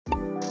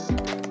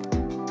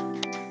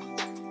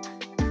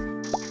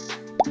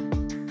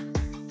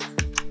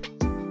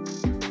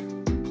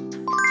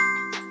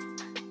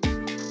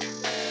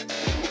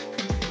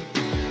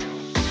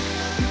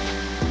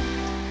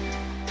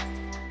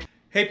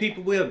Hey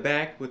people, we're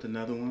back with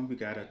another one. We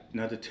got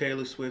another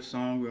Taylor Swift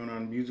song. We're on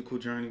a musical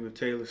journey with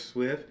Taylor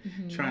Swift,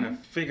 trying to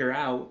figure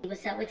out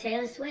what's up with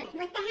Taylor Swift.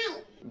 What's the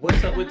hype?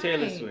 What's up with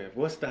Taylor Swift?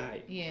 What's the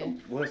hype? Yeah.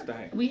 What's the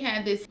hype? We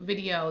had this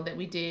video that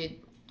we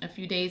did a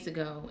few days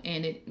ago,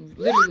 and it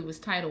literally was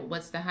titled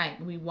 "What's the Hype?"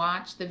 We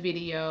watched the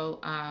video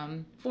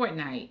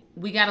Fortnite.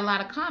 We got a lot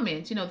of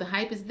comments. You know, the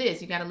hype is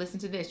this. You got to listen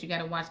to this. You got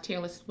to watch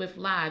Taylor Swift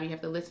live. You have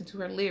to listen to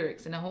her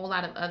lyrics, and a whole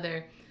lot of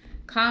other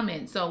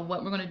comments. So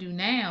what we're going to do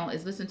now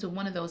is listen to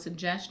one of those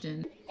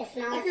suggestions.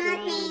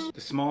 The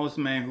smallest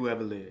man who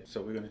ever lived.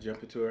 So we're going to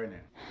jump into it right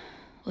now.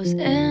 Was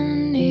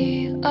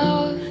any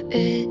of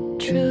it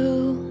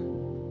true?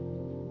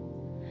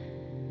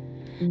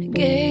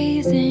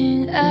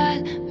 Gazing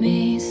at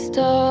me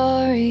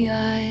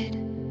starry-eyed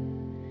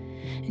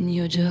in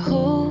your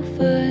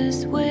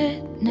Jehovah's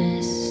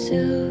Witness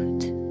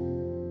suit.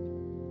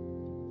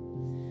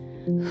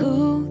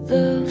 Who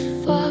the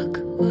fuck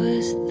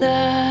was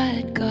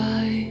that guy?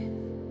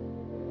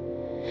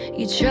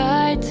 You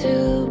tried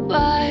to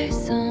buy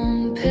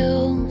some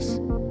pills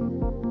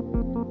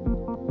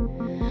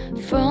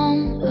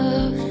from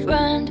a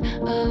friend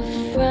of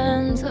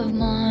friends of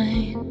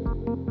mine.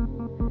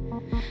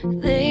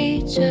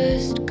 They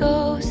just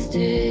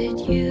ghosted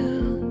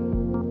you.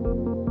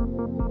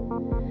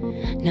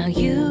 Now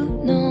you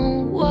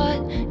know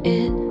what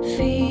it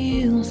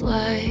feels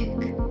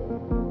like.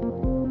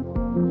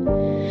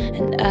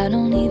 And I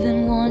don't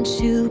even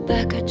want you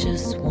back, I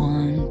just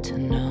want to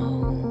know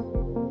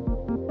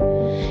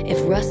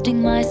if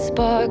rusting my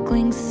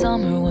sparkling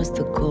summer was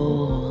the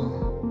goal.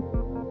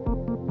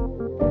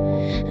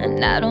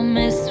 And I don't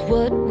miss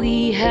what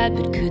we had,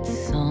 but could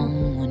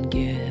someone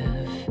give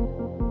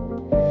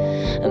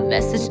a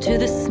message to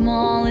the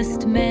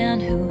smallest man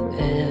who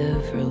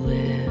ever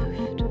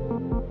lived?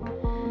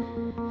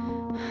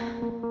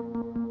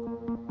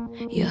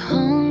 You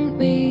hung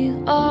me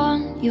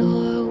on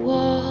your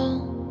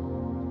wall,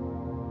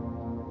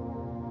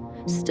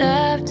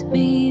 stabbed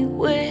me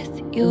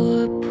with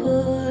your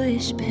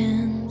push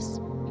pins,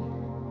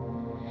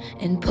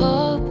 in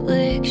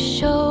public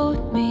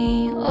showed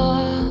me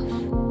off,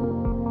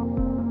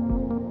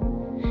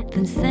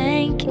 then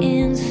sank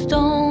in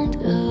stoned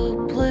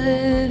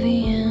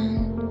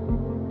oblivion.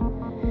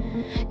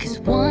 'Cause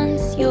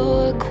once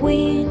your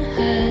queen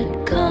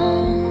had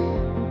come,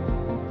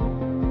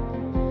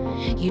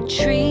 you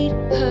treat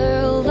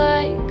her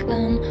like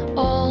an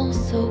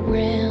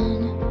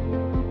also-ran.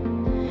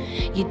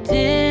 You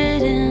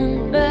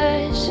didn't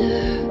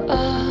measure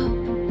up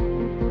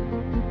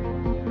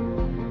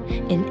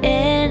in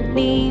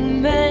any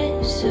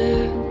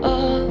measure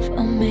of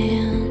a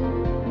man.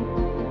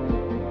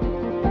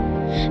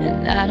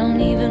 And I don't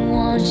even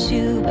want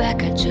you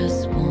back, I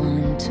just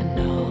want to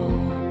know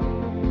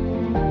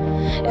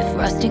if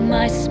rusting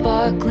my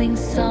sparkling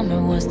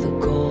summer was the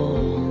goal.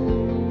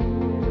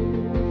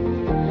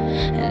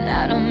 And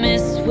I don't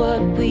miss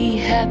what we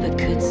had, but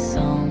could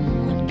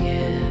someone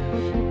give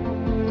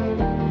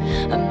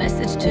a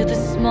message to the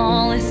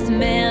smallest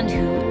man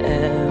who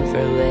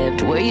ever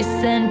lived? Were you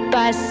sent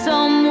by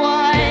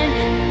someone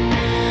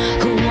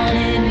who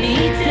wanted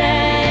me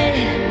dead?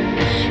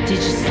 Did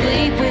you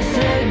sleep with a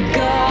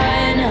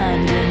gun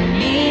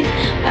underneath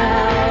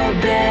our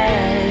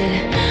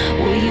bed?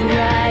 Were you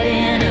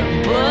writing a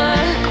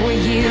book? Were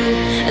you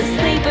a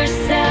sleeper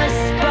cell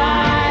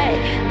spy?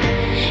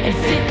 In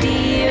 50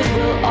 years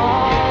will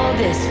all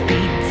this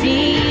be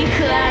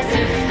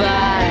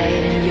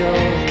declassified, and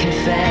you'll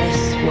confess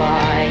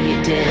why you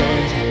did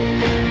it,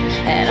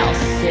 and I'll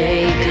say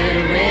good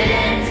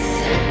riddance.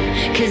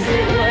 'Cause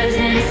it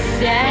wasn't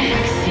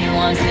sexy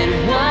once, it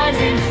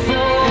wasn't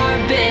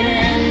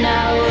forbidden. I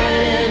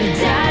would have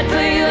died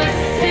for your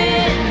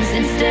sins,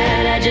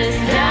 instead I just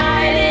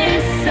died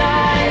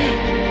inside.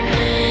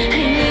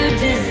 And you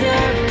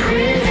deserve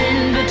prison,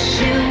 but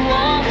you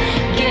won't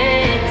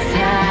get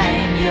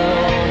time.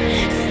 You'll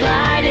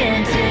slide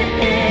into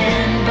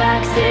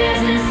inboxes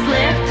and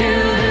slip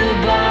through the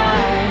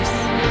bars.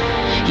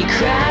 You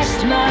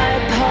crashed my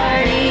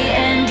party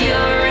and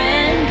your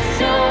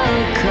rental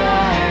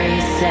car.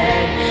 You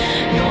said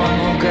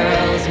normal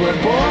girls were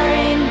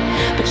boring,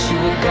 but you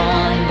were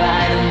gone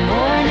by the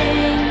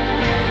morning.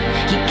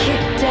 You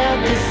kicked out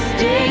the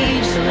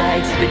stage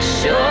lights, but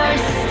you're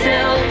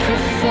still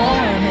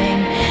performing.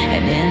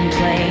 And in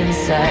plain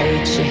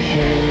sight you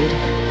hid,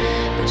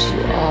 but you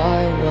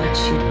are what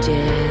you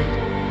did.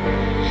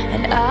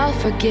 And I'll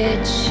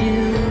forget you,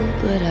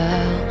 but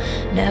I'll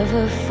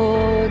never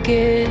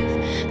forgive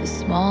the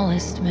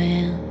smallest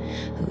man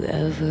who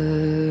ever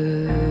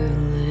lived.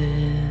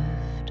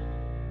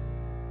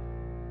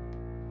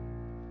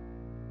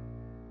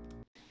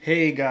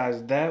 Hey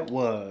guys, that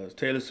was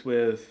Taylor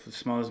Swift, The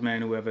Smallest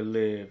Man Who Ever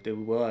Lived. It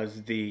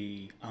was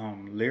the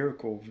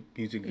lyrical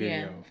music video.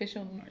 Yeah,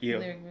 official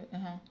lyric.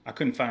 I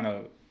couldn't find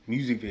a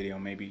music video,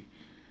 maybe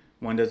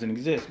one doesn't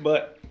exist.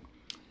 But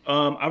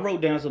I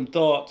wrote down some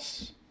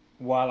thoughts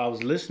while I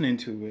was listening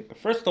to it. The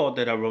first thought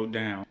that I wrote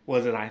down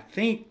was that I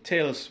think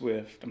Taylor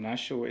Swift, I'm not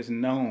sure, is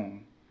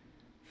known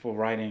for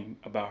writing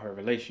about her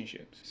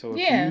relationships. So if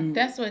Yeah, you,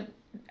 that's what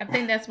I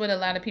think. That's what a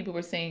lot of people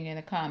were saying in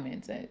the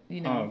comments. That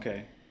oh,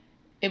 okay.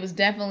 it was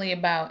definitely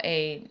about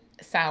a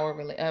sour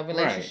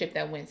relationship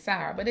that went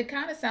sour. But it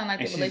kind of sounded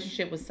like And the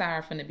relationship was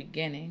sour from the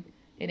beginning.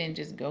 It didn't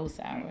just go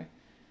sour.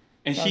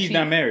 And So she's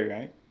not married,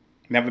 right?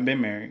 Never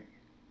been married.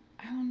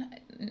 I don't know.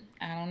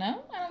 I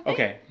don't think.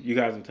 Okay, you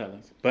guys will tell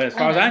us. But as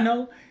far as I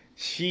know,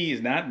 she is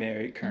not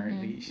married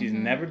currently. She's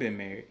never been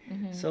married.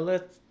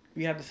 So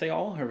we have to say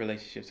all her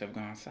relationships have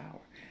gone sour.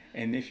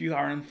 And if you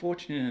are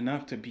unfortunate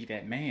enough to be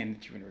that man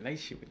that you're in a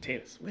relationship with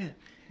Taylor Swift,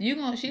 She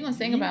gonna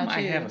sing about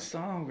you. You might have a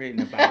song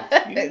written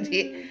about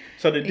you.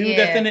 So the dude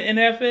that's in the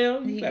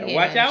NFL, you better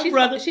watch out,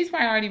 brother. She's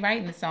probably already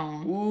writing the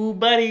song. Ooh,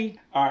 buddy.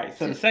 All right,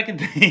 so the second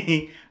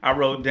thing I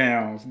wrote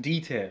down was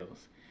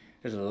details.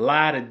 There's a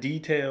lot of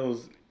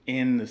details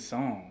in the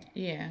song.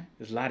 Yeah.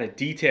 There's a lot of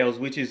details,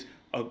 which is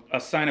a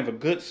sign of a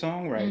good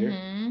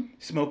songwriter.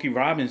 Smokey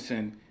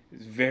Robinson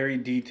is very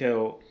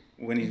detailed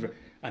when he's...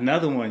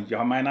 Another one,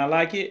 y'all might not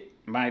like it,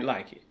 might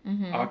like it.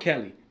 R.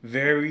 Kelly,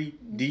 very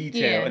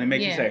detailed. And it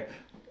makes you say,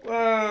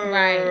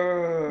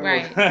 whoa.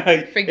 Right.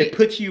 It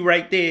puts you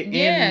right there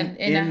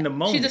in the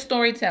moment. She's a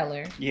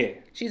storyteller. Yeah.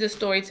 She's a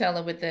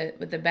storyteller with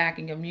the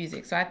backing of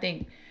music. So I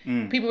think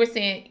people were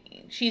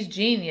saying she's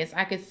genius.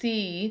 I could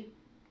see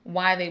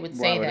why they would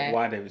say that.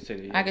 Why they would say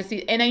that. Yeah. I could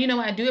see. And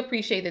I do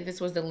appreciate that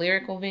this was the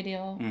lyrical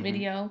video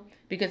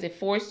because it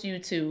forced you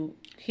to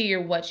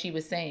hear what she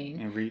was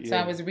saying. So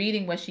I was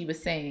reading what she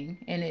was saying,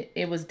 and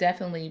it was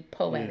definitely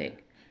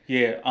poetic.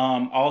 Yeah.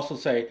 I'll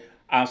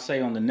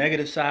say on the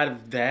negative side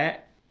of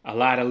that, a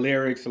lot of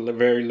lyrics are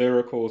very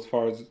lyrical as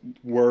far as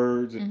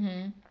words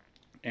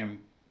and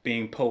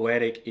being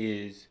poetic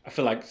is, I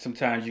feel like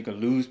sometimes you can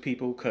lose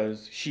people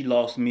because she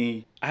lost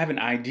me. I have an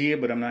idea,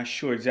 but I'm not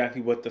sure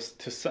exactly what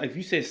if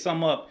you say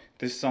sum up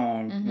this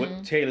song,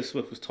 what Taylor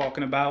Swift was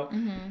talking about,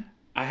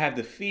 I have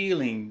the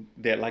feeling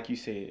that, like you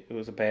said, it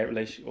was a bad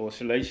relationship or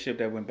a relationship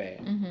that went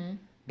bad.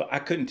 But I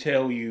couldn't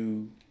tell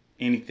you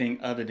anything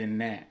other than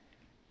that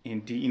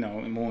in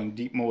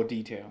more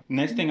detail.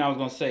 Next thing I was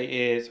gonna say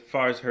is, as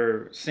far as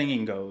her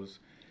singing goes,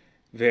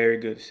 very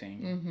good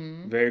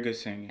singing, very good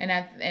singing. And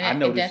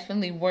it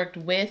definitely worked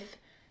with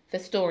the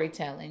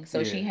storytelling.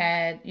 So she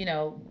had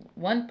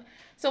one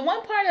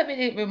part of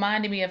it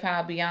reminded me of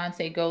how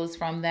Beyonce goes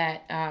from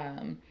that.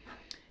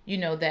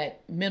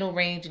 That middle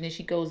range, and then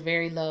she goes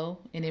very low,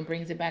 and then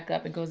brings it back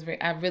up and goes very.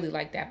 I really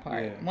like that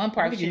part. Yeah. One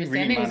part she was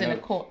saying, I think it was in the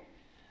court.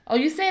 Oh,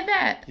 you said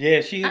that?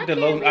 Yeah, she hit the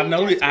low. I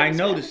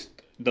noticed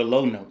the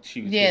low notes.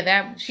 She hit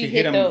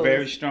them those.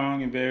 Very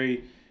strong and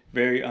very,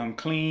 very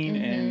clean,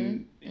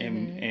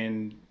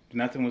 and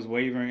nothing was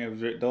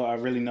wavering. Though I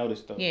really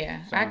noticed those.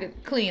 Yeah, so, I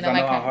could clean. I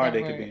like how hard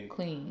they could be.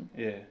 Clean.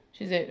 Yeah.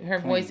 She said her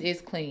voice is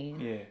clean.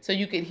 Yeah. So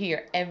you could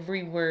hear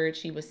every word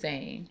she was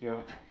saying. Yeah.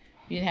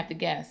 You didn't have to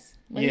guess.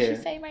 What did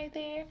she say right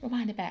there?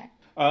 Rewind it back.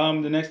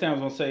 The next thing I was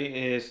going to say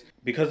is,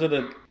 because of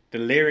the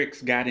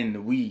lyrics got in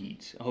the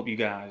weeds. I hope you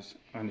guys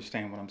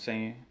understand what I'm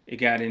saying. It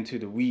got into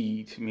the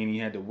weeds, meaning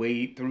you had to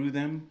wade through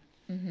them.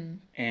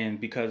 And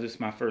because it's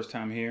my first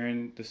time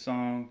hearing the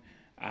song,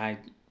 I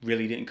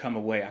really didn't come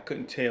away. I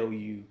couldn't tell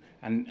you.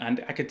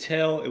 I could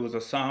tell it was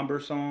a somber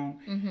song,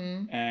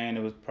 and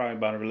it was probably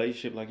about a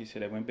relationship, like you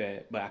said, that went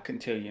bad. But I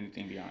couldn't tell you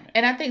anything beyond that.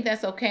 And I think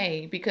that's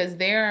okay, because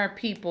there are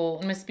people,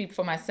 I'm going to speak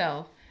for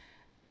myself,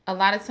 a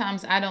lot of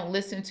times I don't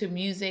listen to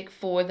music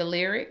for the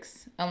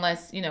lyrics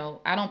unless,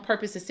 I don't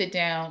purpose to sit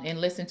down and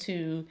listen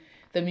to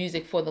the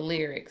music for the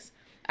lyrics.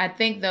 I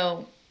think,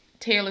 though,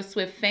 Taylor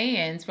Swift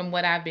fans, from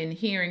what I've been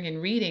hearing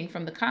and reading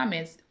from the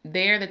comments,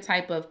 they're the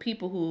type of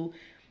people who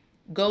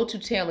go to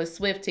Taylor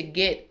Swift to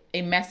get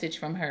a message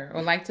from her,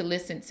 or like to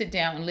sit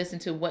down and listen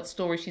to what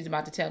story she's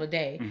about to tell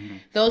today.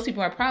 Those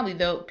people are probably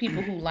the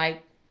people who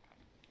like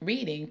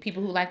reading,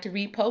 people who like to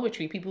read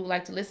poetry, people who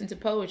like to listen to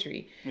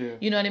poetry. Yeah.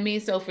 You know what I mean?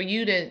 So for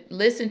you to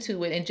listen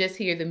to it and just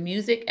hear the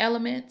music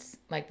elements,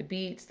 like the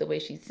beats, the way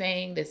she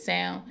sang, the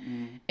sound,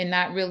 and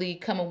not really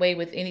come away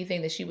with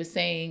anything that she was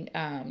saying,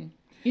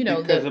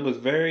 because it was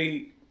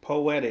very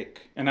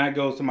poetic. And that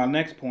goes to my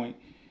next point.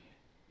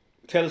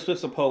 Taylor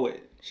Swift's a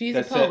poet. She's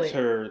a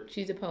poet.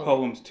 She's a poet.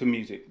 Poems to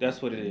music.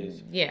 That's what it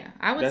is. Yeah,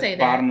 I would say that.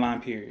 Bottom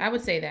line, period. I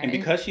would say that. And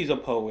because she's a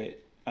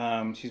poet,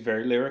 she's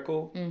very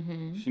lyrical.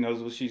 She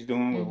knows what she's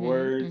doing with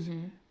words.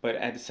 But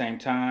at the same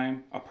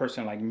time, a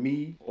person like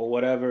me or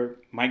whatever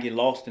might get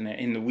lost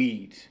in the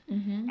weeds.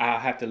 I'll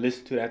have to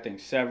listen to that thing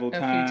several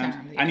times.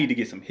 Yeah. I need to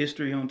get some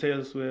history on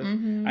Taylor Swift.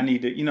 I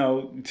need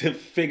to, to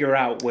figure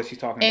out what she's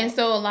talking about. And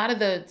so a lot of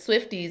the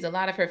Swifties, a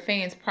lot of her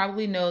fans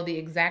probably know the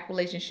exact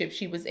relationship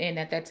she was in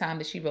at that time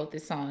that she wrote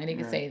this song. And they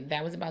can say,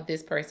 that was about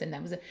this person.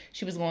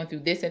 She was going through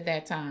this at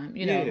that time,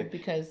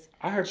 because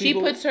I heard she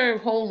puts her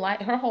whole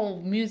life, her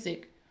whole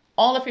music,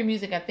 all of her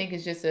music, I think,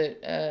 is just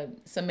a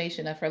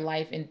summation of her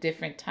life in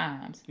different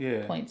times,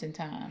 points in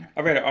time.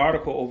 I read an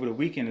article over the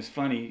weekend. It's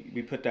funny.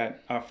 We put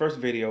that, our first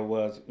video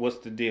was, what's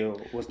the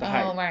deal? What's the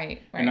hype? Oh,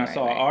 right. And I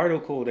saw an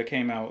article that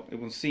came out, it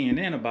was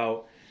CNN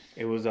about,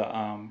 it was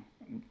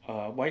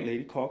white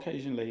lady,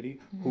 Caucasian lady,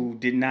 who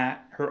did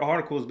not. Her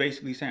article is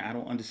basically saying, "I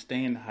don't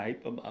understand the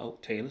hype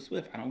about Taylor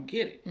Swift. I don't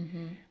get it."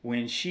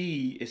 When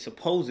she is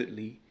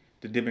supposedly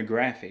the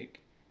demographic,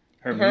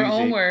 her music,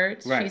 own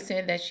words. Right. She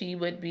said that she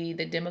would be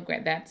the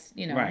demographic. That's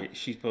right.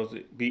 She's supposed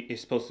to be.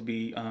 It's supposed to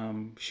be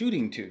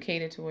shooting to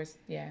catered towards.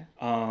 Yeah.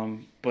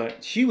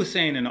 But she was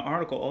saying in the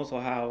article also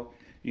how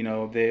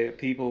there are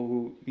people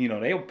who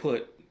they'll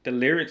put the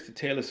lyrics to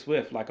Taylor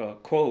Swift like a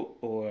quote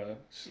or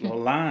a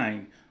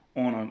line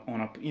on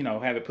a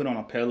have it put on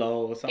a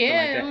pillow or something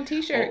like that. On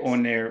t-shirts. Or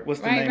on their what's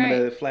the name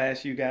of the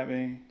flash you got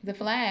me? The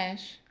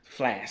Flash.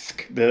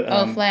 Flask. The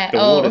flat. The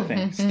water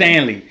thing.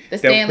 Stanley. The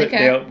Stanley cup.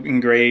 They'll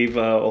engrave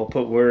or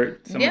put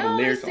some of the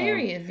lyrics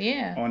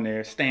on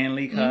their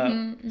Stanley cup,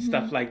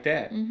 stuff like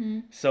that.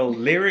 So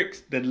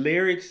the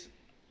lyrics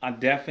are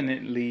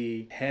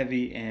definitely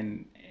heavy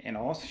and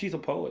also she's a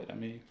poet. I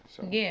mean,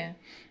 so yeah.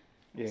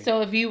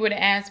 So if you were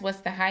to ask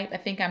what's the hype, I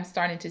think I'm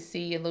starting to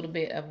see a little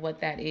bit of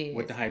what that is.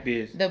 What the hype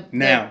is. Go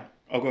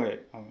ahead.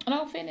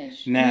 No,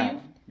 finish.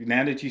 Now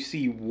that you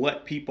see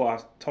what people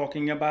are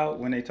talking about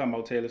when they talk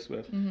about Taylor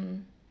Swift,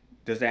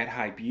 does that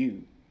hype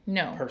you?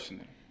 No.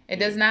 Personally? It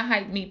does not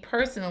hype me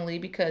personally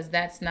because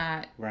that's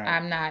not, right.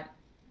 I'm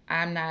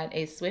not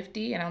a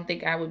Swiftie. I don't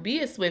think I would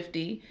be a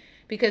Swiftie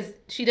because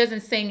she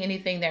doesn't sing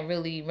anything that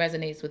really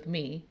resonates with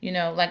me.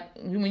 Like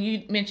when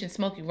you mentioned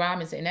Smokey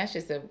Robinson, that's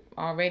just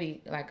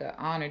already like an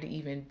honor to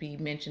even be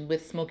mentioned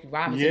with Smokey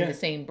Robinson in the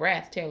same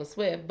breath, Taylor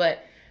Swift.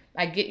 But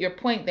I get your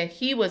point that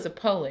he was a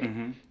poet.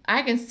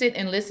 I can sit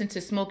and listen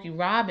to Smokey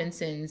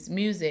Robinson's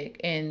music,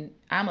 and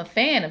I'm a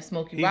fan of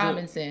Smokey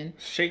Robinson.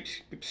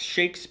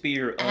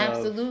 Shakespeare of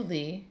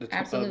absolutely. The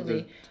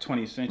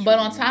 20th century. But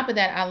on top of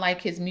that, I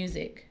like his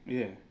music.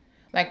 Yeah.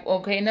 Like,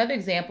 okay, another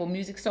example,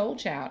 Music Soul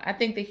Child. I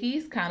think that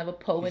he's kind of a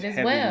poet as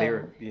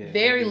well.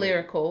 Very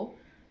lyrical,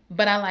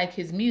 but I like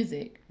his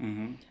music.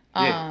 I'm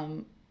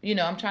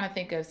trying to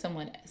think of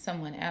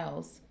someone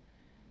else.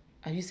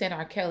 You said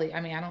R. Kelly.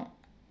 I mean,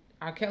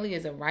 R. Kelly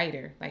is a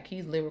writer. Like,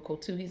 he's lyrical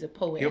too. He's a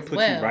poet as well. He'll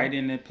put you right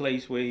in that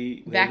place where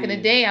he... Back in the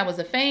day, I was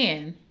a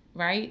fan,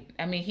 right?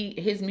 I mean,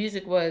 his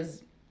music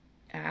was...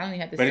 I don't even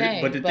have to say.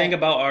 But the thing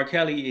about R.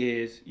 Kelly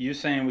is, you're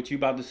saying what you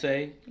about to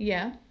say.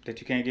 Yeah. That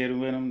you can't get it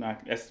with him.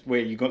 That's where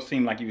you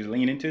seem like you was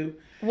leaning to.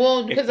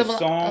 Well, because if the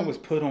song was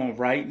put on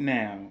right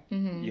now,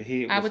 your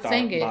head would start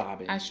sing it.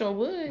 bobbing. I sure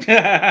would.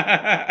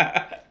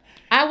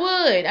 I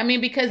would. I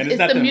mean, because it's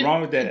nothing wrong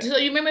with that. So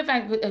you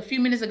remember a few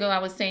minutes ago I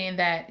was saying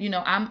that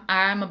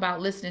I'm about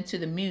listening to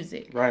the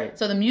music. Right.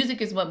 So the music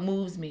is what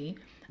moves me.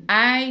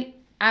 I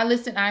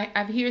listen.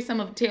 I hear some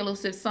of Taylor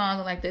Swift's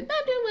songs like the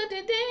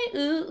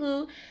ooh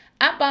ooh.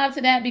 I bob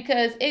to that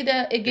because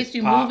it gets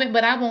you moving,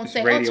 but I won't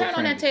say, turn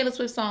on that Taylor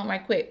Swift song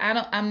right quick.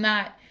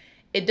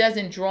 It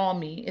doesn't draw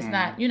me. It's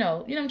not,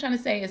 what I'm trying to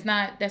say?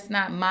 That's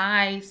not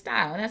my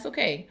style, and that's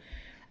okay.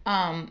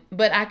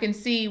 But I can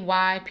see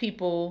why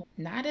people,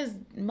 not as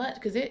much,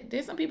 because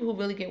there's some people who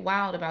really get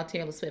wild about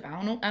Taylor Swift.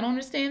 I don't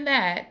understand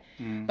that,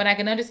 but I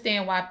can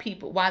understand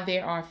why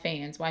there are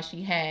fans, why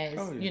she has,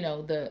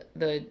 the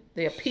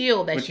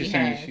appeal that she has. But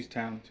you're saying she's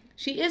talented.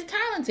 She is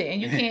talented,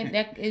 and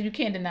you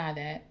can't deny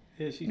that.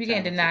 Yeah, she's you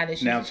can't deny that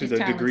she's now to the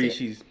talented. degree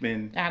she's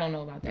been. I don't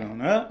know about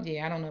that.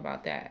 Yeah, I don't know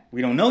about that.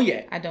 We don't know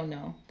yet. I don't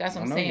know. That's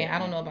what I'm saying. I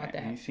don't know about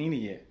that. I ain't seen it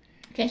yet.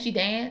 Can she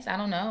dance? I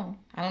don't know.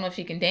 I don't know if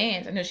she can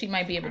dance. I know she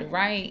might be able to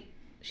write.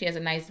 She has a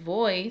nice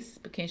voice,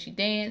 but can she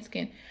dance?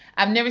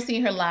 I've never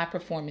seen her live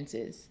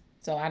performances,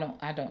 so I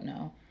don't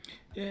know.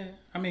 Yeah,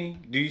 I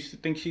mean, do you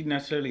think she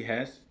necessarily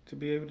has to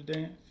be able to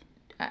dance?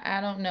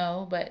 I don't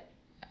know, but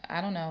I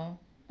don't know.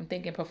 I'm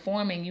thinking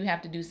performing, you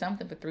have to do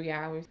something for 3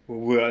 hours.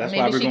 Well, that's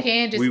maybe she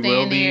can just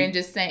stand there and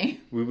just sing.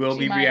 We will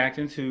be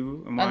reacting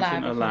to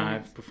a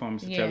live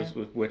performance of Taylor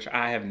Swift, which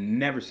I have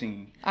never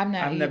seen. I've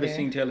never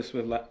seen Taylor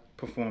Swift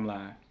perform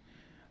live.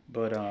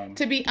 But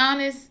to be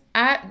honest,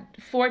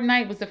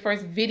 Fortnite was the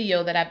first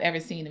video that I've ever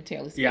seen of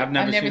Taylor Swift. Yeah, I've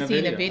never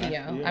seen a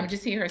video. I'm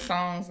just hear her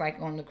songs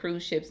like on the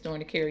cruise ships during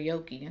the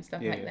karaoke and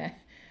stuff like that.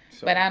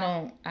 So. But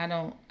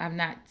I've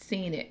not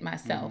seen it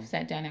myself,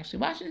 sat down and actually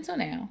watched it until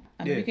now.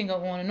 We can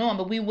go on and on,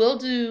 but we will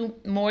do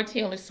more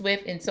Taylor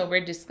Swift, and so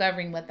we're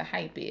discovering what the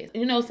hype is.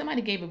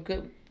 Somebody gave a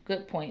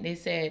good point. They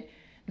said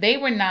they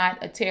were not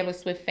a Taylor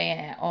Swift fan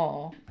at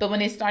all, but when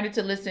they started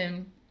to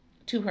listen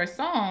to her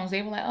songs,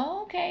 they were like,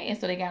 oh, okay, and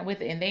so they got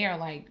with it, and they are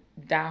like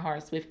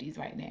diehard Swifties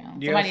right now.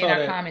 Yeah, somebody in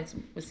our comments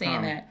was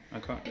saying that.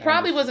 It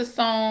probably was a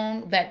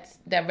song that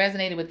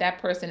resonated with that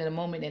person at a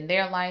moment in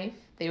their life.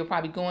 They were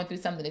probably going through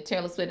something that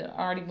Taylor Swift had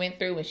already went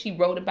through, and she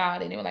wrote about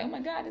it. And they were like, oh,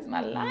 my God, this is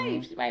my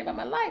life. She's writing about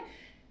my life.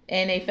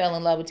 And they fell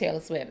in love with Taylor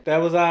Swift. That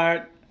was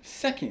our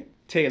second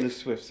Taylor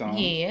Swift song.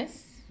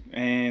 Yes.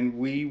 And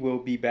we will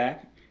be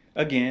back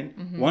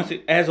again.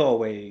 As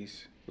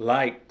always,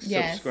 like,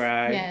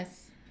 subscribe,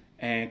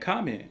 and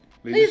comment.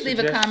 Please leave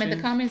a comment. The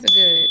comments are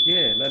good.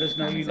 Yeah, let us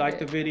know you liked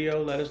the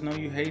video. Let us know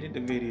you hated the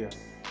video.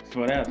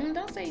 Whatever.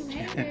 Don't say you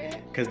hated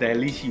it. Because at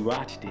least you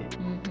watched it.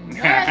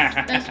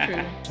 That's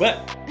true.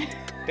 But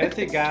that's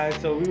it, guys.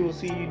 So we will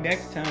see you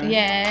next time.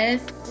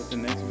 Yes. With the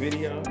next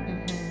video.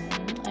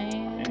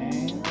 And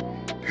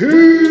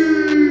Peace.